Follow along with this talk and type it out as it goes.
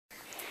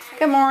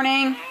Good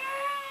morning.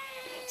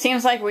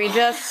 Seems like we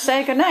just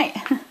said goodnight.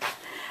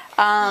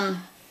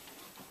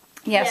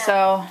 Yeah,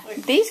 so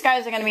these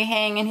guys are going to be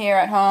hanging here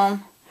at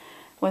home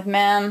with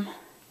Mem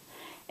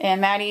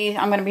and Maddie.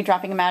 I'm going to be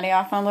dropping Maddie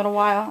off in a little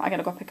while. I got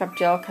to go pick up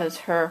Jill because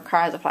her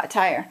car has a flat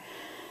tire.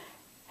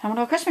 I'm going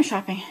to go Christmas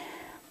shopping.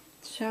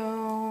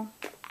 So,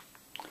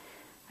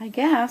 I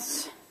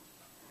guess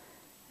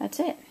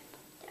that's it.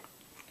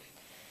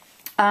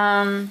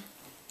 You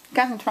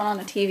guys can turn on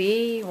the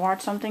TV, watch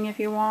something if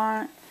you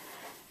want.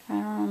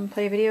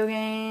 Play video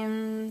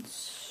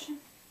games.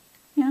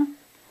 Yeah.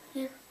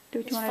 Yeah. Do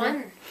what you want to do.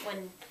 It's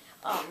fun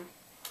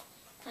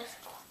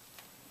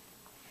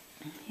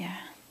when Yeah.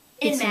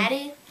 In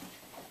Maddie.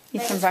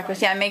 Eat some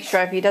breakfast. Yeah, make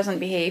sure if he doesn't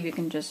behave, you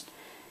can just,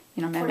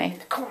 you know, Put him in Meme.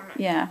 the corner.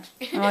 Yeah.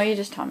 Well, you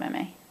just tell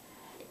Meme.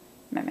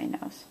 Meme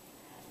knows.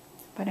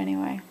 But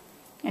anyway,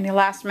 any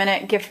last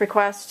minute gift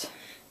request?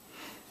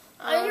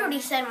 I already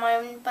said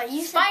mine, but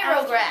you said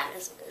Spirograph.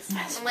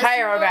 Spirograph. Unless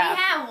you already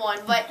have one,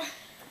 but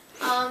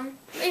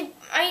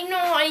I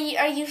know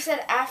you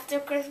said after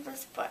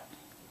Christmas, but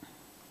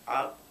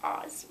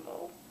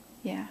Osmo.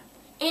 Yeah.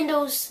 And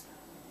those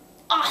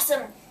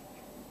awesome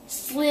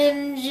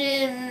Slim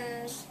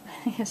Jims.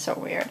 It's so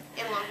weird.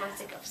 and long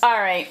stickups. All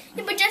right.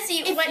 Yeah, but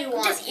Jesse,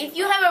 if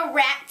you have a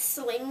rat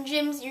Slim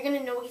Jims, you're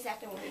gonna know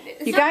exactly what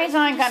it is. You guys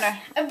aren't gonna.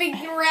 A big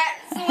rat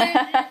Slim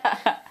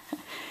Jim.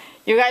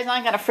 You guys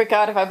aren't gonna freak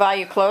out if I buy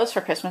you clothes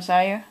for Christmas,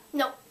 are you?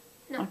 No.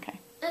 Okay.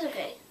 That's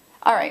okay.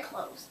 All right.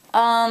 Clothes.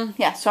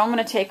 Yeah. So I'm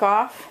gonna take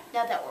off.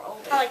 Now that we're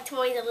older. I like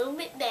toys a little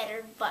bit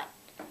better, but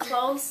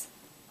clothes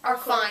Are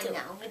fine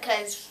now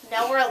because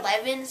now we're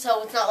 11,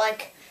 so it's not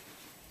like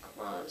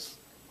clothes.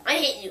 I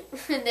hate you,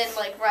 and then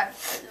unwrap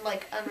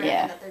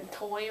another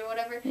toy or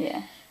whatever.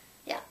 Yeah.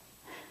 Yeah.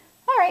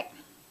 All right.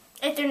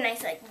 If they're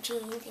nice, like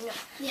jeans, you know.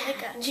 Yeah.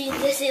 Jeans,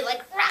 they say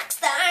like rock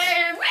star.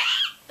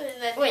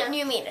 Wait,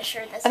 you mean a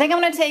shirt that's... I think I'm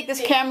going to take this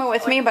camera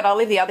with me, but I'll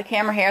leave the other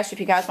camera here, so if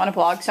you guys want to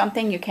vlog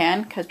something, you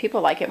can, because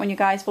people like it when you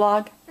guys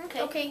vlog.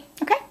 Okay.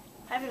 Okay?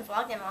 I haven't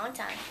vlogged in a long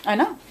time. I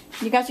know.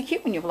 You guys are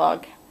cute when you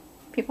vlog.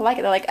 People like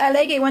it. They're like, I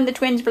like it when the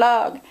twins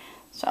vlog.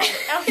 So,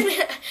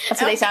 that's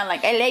what they sound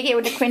like. I like it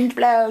when the twins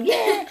vlog.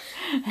 Yeah!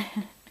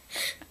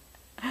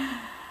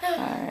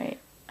 Alright.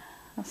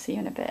 I'll see you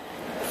in a bit.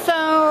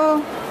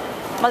 So,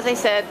 as I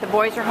said, the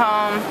boys are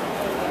home.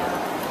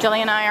 Jilly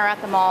and I are at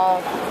the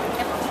mall.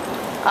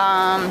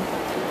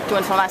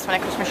 Doing some last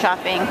minute Christmas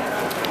shopping.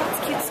 It's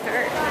a cute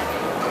skirt.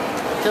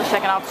 Still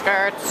checking out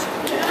skirts.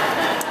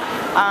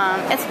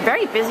 It's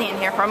very busy in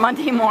here for a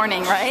Monday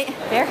morning, right?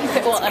 Very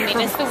good. Well, I mean,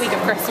 it's the week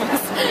of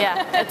Christmas.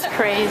 Yeah, it's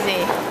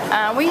crazy.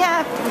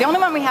 The only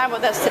one we have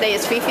with us today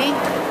is Fifi,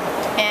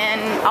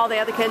 and all the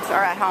other kids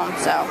are at home,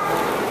 so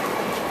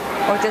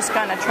we're just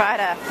gonna try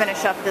to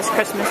finish up this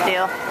Christmas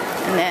deal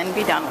and then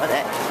be done with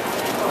it.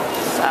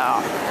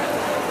 So,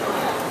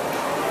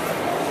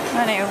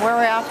 anyway, where are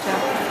we off to?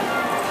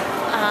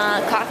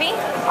 Coffee?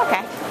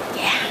 Okay.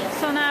 Yeah.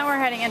 So now we're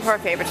heading into our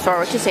favorite store,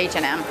 which is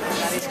H&M.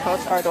 These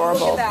coats are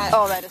adorable.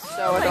 Oh, that is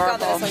so adorable. God,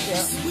 that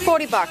is so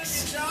cute.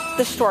 $40.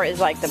 This store is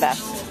like the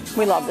best.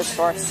 We love this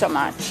store so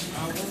much.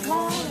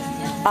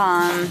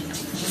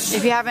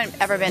 If you haven't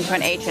ever been to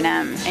an H&M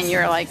and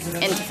you're like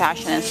into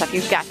fashion and stuff,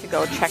 you've got to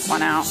go check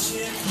one out.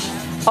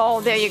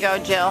 Oh, there you go,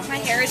 Jill. My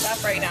hair is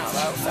up right now,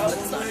 though, so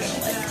it's not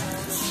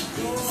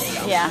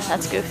gonna Yeah,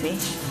 that's goofy.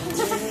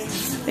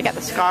 They got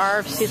the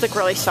scarves. These look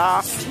really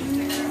soft.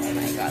 Oh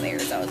my god, they're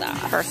so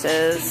soft.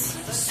 Purses,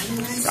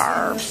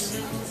 scarves,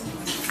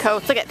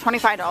 coats. Look at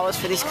 $25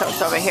 for these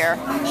coats over here.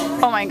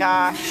 Oh my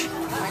gosh. Oh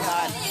my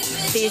god.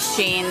 These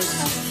jeans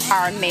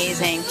are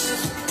amazing.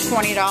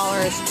 $20,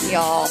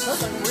 y'all.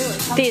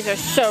 These are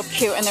so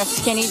cute, and they're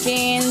skinny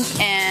jeans.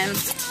 And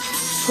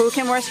who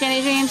can wear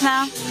skinny jeans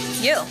now?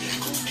 You.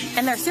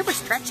 And they're super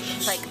stretchy.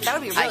 Like, that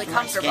would be really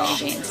comfortable.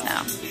 Skinny jeans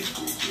now.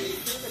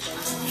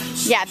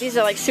 Yeah, these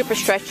are like super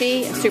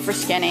stretchy and super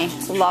skinny.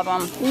 Love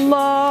them.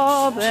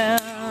 Love them.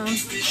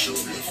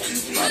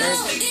 Sweaters.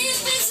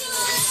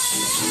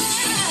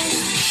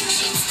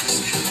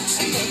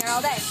 Been here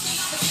all day.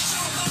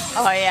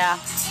 Oh yeah.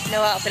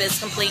 No outfit is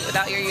complete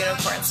without your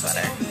unicorn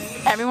sweater.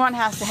 Everyone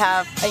has to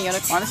have a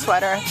unicorn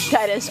sweater.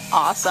 That is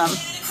awesome.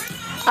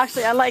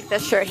 Actually, I like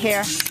this shirt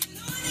here.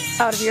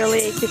 Out of your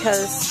league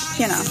because,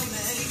 you know.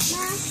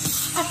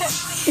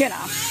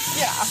 Yeah.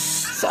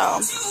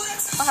 So.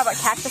 Oh, how about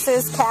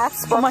cactuses,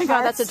 cats, Oh my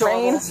god, that's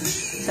adorable. rain?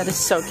 That is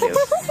so cute.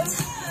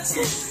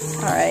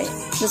 Alright,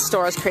 this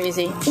store is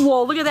crazy.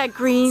 Whoa, look at that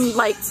green,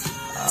 like,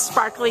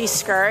 sparkly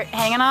skirt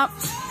hanging up.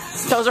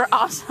 Those are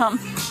awesome.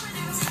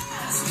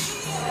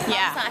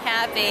 Yeah. I'm not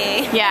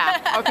happy.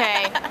 Yeah,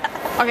 okay.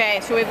 Okay,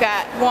 so we've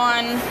got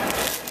 1,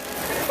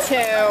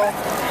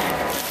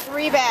 2,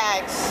 3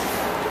 bags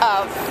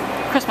of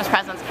Christmas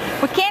presents.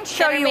 We can't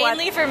show you what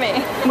mainly for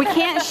me. we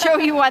can't show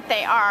you what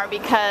they are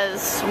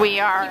because we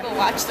are People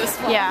watch this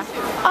vlog. yeah.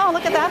 Oh,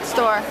 look at that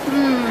store.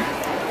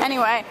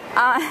 Anyway,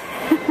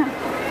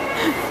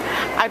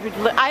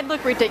 I'd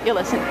look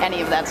ridiculous in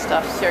any of that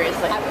stuff.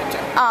 Seriously. I would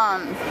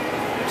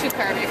too. too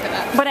curvy for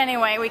that. But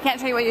anyway, we can't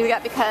tell you what you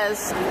got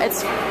because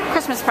it's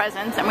Christmas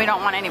presents and we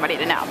don't want anybody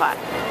to know, but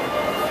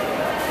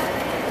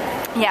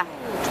yeah.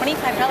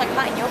 $25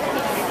 cotton yoga.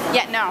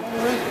 Yeah, no.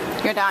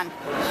 You're done.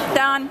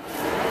 Done.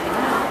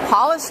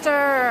 Hollister.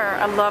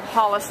 I love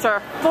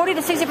Hollister. 40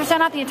 to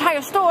 60% off the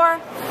entire store.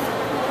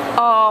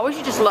 Oh, we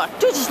should just look.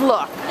 Just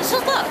look. Let's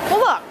just look. Well,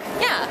 look.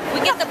 Yeah,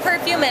 we get the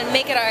perfume and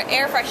make it our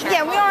air freshener.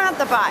 Yeah, we don't have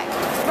to buy.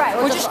 Right,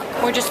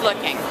 We're just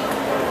looking.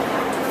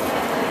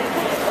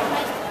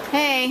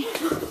 Hey.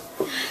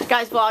 You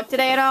guys vlog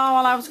today at all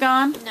while I was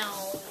gone? No.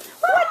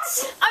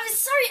 What? I'm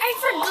sorry, I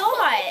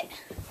forgot.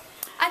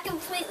 I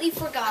completely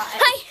forgot.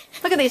 Hi.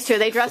 Look at these two.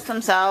 They dress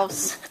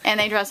themselves, and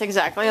they dress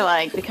exactly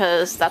alike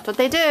because that's what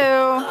they do.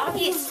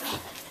 Obviously.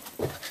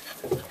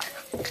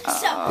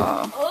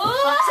 So,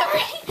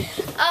 sorry.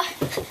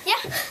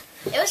 Yeah,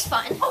 it was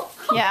fun.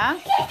 Yeah?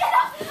 You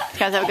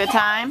guys have a good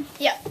time?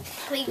 Yep.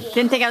 Play game.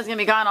 Didn't think I was going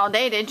to be gone all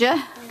day, did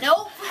you?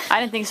 Nope. I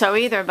didn't think so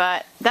either,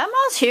 but that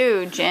mall's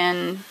huge,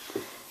 and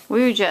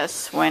we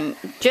just went.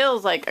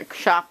 Jill's like a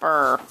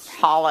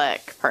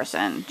shopper-holic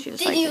person. She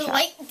just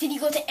Did you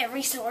go to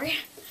every store?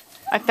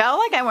 I felt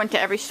like I went to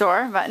every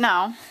store, but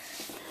no.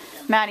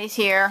 Maddie's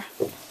here.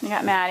 We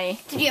got Maddie.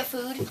 Did you have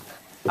food?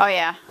 Oh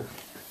yeah.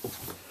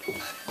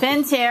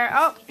 Finn's here.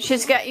 Oh,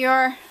 she's got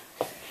your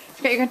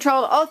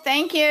controller. Oh,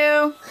 thank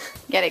you.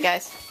 Get it,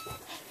 guys.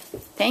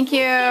 Thank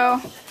you.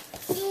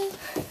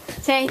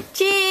 Say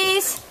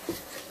cheese.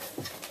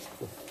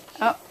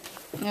 Oh,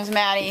 there's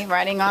Maddie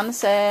riding on the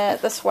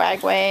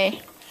swagway.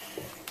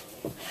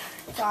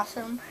 It's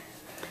awesome.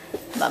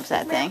 Loves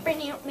that thing.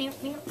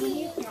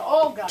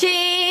 Oh god.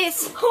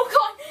 Cheese. Oh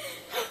god.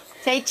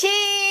 Say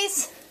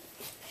cheese.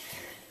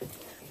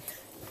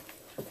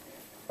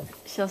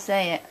 She'll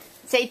say it.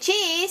 Say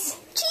cheese.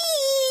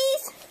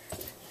 Cheese.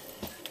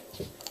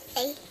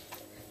 Hey.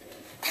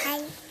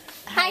 Hi.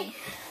 Hi.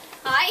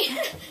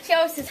 Hi. She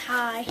always says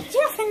hi.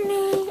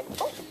 Stephanie.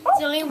 It's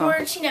the only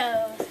word she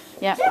knows.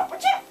 Yeah.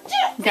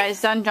 You guys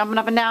done jumping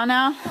up and down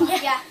now?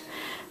 Yeah.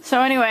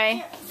 So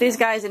anyway, these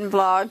guys didn't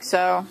vlog,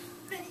 so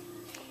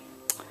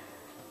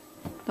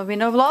there'll be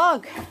no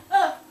vlog.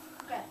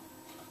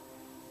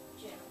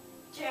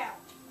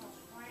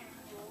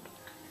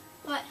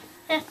 What?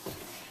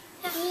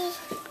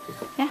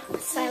 Yeah.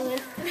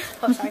 Silent.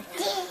 Oh, sorry.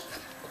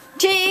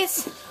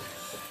 Cheese.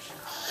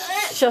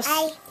 She'll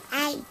Hi.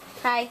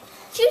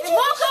 It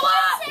won't go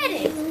up.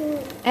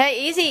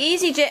 Hey,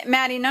 easy,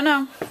 Maddie.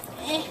 No.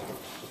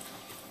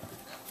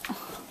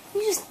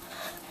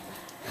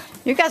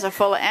 You guys are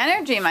full of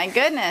energy. My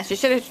goodness, you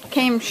should have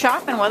came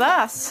shopping with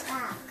us.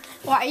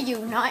 Why are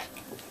you not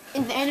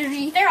in the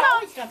energy? They're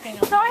always jumping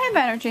on. No, I have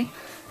energy.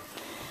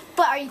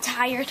 But are you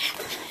tired?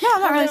 No,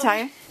 I'm not really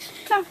tired.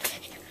 No.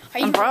 Are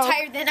you I'm more broke.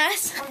 tired than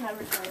us? I'm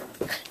never tired.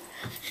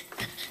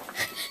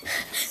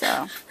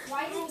 So.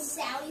 Why did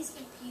Sally's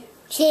computer?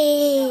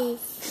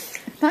 Cheese.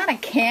 It's not a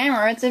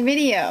camera, it's a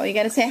video. You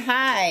gotta say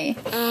hi.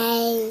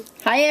 Hi.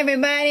 Hi,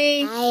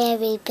 everybody. Hi,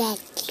 everybody.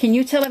 Can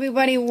you tell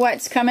everybody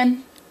what's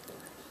coming?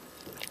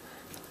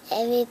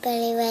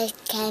 Everybody was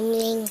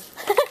coming.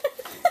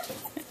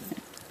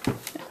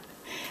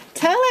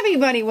 Tell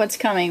everybody what's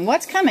coming.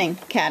 What's coming,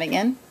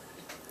 Cadigan?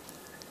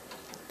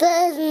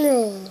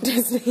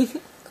 Disney.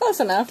 Close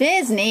enough.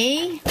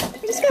 Disney.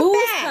 Just go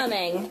Who's back.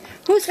 coming?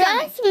 Who's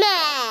coming?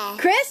 Christmas.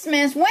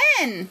 Christmas.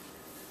 When?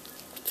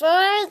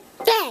 4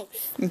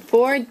 days. In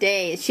 4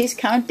 days. She's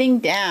counting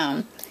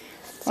down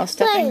while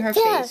stuffing her 1,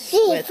 2, face 3,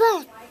 with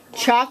 4.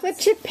 chocolate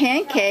chip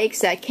pancakes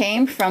that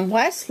came from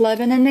West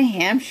Lebanon, New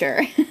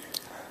Hampshire.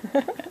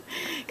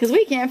 Because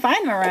we can't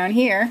find them around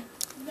here.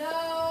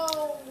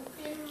 No.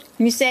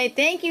 You say,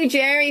 thank you,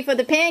 Jerry, for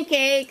the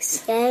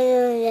pancakes.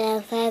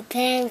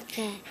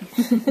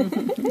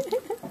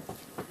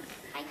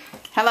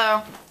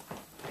 Hello.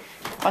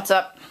 What's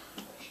up?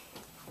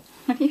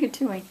 What are you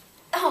doing?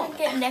 Oh,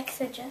 get next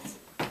to Jess.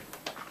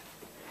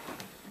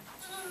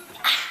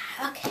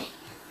 Okay.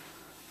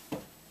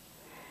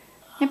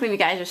 I can't believe you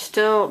guys are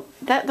still...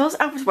 Those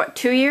was what,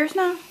 2 years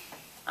now?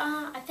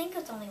 I think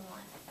it's only one.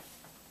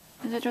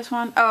 Is it just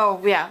one?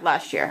 Oh, yeah,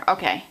 last year.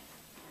 Okay.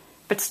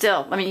 But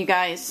still, I mean, you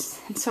guys...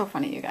 It's so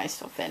funny you guys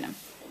still fit them.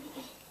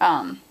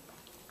 And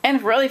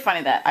it's really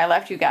funny that I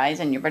left you guys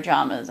in your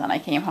pajamas and I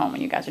came home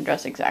and you guys are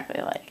dressed exactly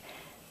alike.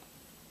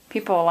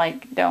 People,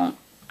 like, don't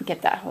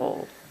get that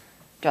whole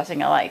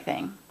dressing alike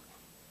thing.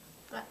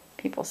 What?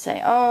 People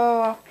say,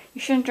 oh,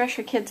 you shouldn't dress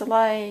your kids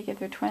alike if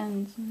they're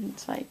twins. And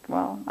it's like,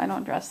 well, I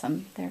don't dress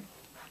them. They're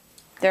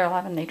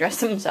 11, they dress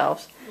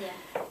themselves. Yeah.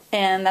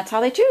 And that's how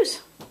they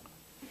choose.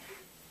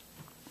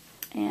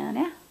 And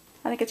yeah,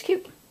 I think it's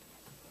cute.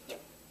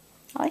 Yep.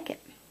 I like it.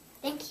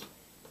 Thank you.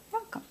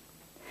 Welcome.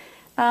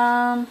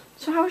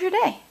 So how was your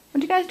day?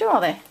 What did you guys do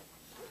all day?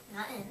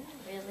 Nothing,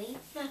 really.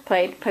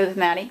 Played with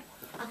Maddie.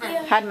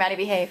 Yeah. How'd Maddie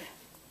behave?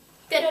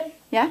 Good.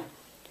 Yeah?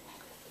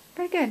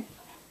 Very good.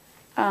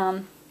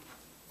 Good.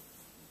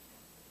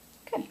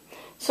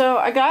 So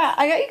I got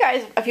you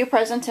guys a few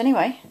presents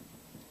anyway.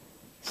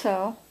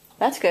 So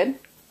that's good.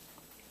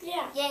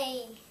 Yeah.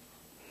 Yay.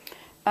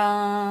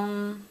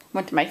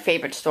 Went to my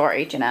favorite store,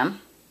 H&M. I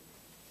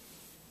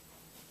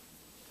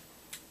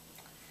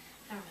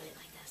don't really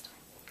like that store.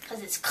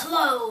 Because it's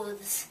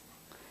clothes.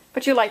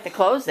 But you like the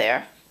clothes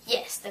there.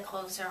 Yes, the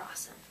clothes are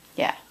awesome.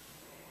 Yeah.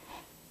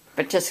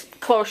 But just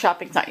clothes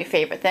shopping's not your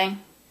favorite thing?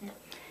 No.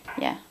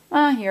 Yeah.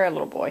 You're a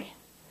little boy.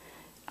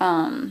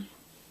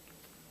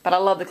 But I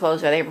love the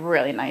clothes there. They have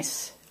really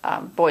nice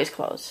boys'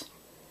 clothes.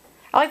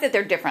 I like that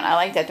they're different. I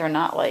like that they're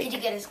not like... Did you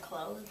get his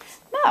clothes?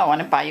 No, I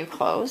want to buy you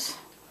clothes.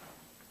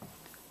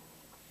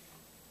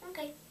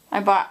 Okay. I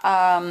bought,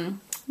 I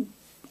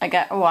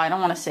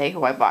don't want to say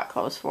who I bought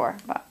clothes for,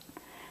 but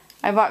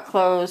I bought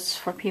clothes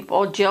for people.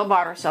 Oh, Jill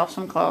bought herself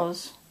some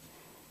clothes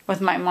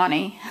with my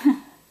money.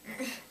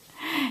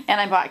 And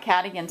I bought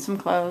Cadigan some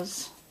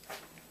clothes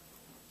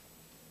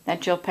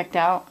that Jill picked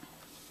out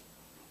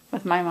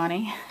with my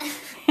money.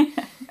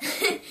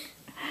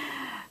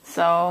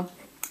 So,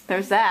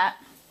 there's that.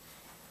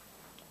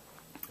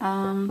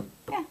 Yeah.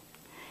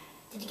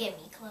 Did you get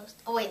me clothes?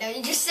 Oh wait, no,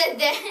 you just said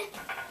that.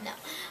 No.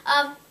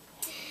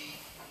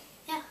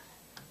 Yeah.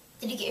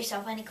 Did you get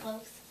yourself any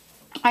clothes?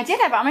 I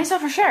did. I bought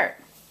myself a shirt.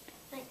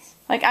 Nice.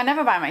 Like, I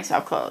never buy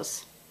myself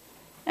clothes.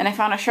 And I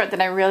found a shirt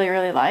that I really,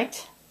 really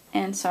liked.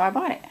 And so I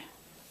bought it.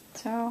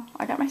 So,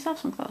 I got myself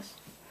some clothes.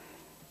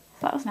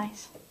 So that was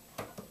nice.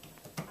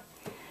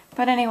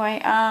 But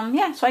anyway,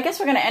 yeah, so I guess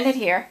we're going to end it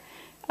here.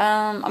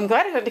 I'm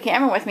glad I took the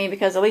camera with me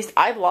because at least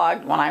I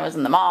vlogged when I was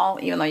in the mall,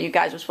 even though you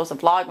guys were supposed to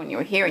vlog when you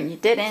were here and you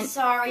didn't.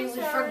 Sorry,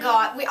 we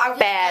forgot.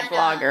 Bad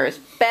vloggers.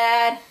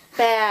 Bad,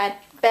 bad,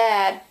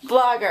 bad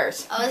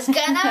vloggers. I was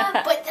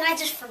gonna, but then I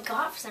just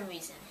forgot for some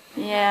reason.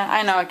 Yeah,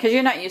 I know, because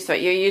you're not used to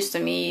it. You're used to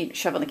me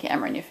shoving the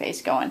camera in your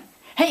face going,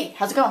 hey,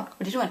 how's it going?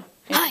 What are you doing?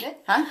 Hi. Good?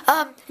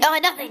 Huh? No,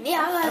 nothing.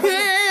 Yeah.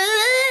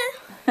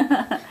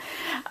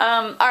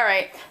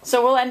 Alright,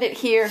 so we'll end it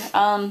here.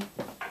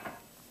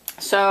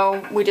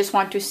 So we just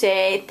want to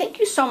say thank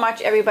you so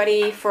much,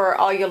 everybody, for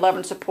all your love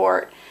and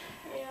support.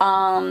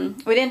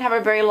 We didn't have a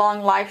very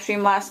long live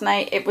stream last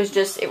night. It was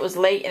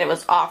late and it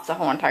was off the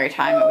whole entire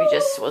time. And we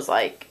just was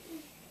like,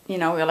 you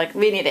know, we were like,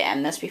 we need to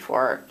end this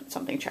before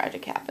something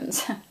tragic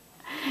happens.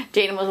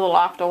 Jaden was a little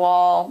off the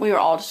wall. We were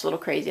all just a little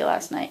crazy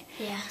last night.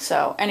 Yeah.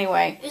 So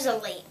anyway. It was a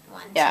late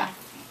one. Yeah.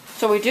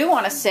 So we do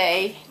want to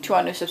say to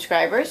our new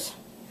subscribers,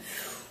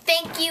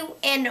 Thank you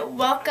and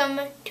welcome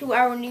to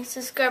our new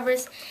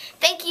subscribers.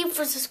 Thank you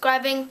for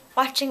subscribing,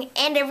 watching,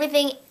 and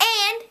everything.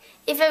 And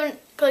if you haven't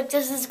clicked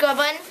the subscribe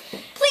button, please do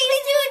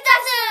it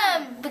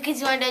awesome!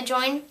 Because you want to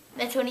join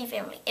the Tony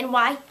family. And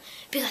why?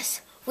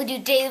 Because we do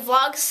daily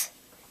vlogs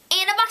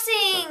and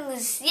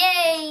unboxings.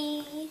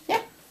 Yay!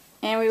 yeah.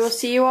 And we will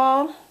see you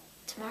all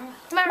Tomorrow.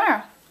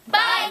 tomorrow.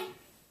 Bye!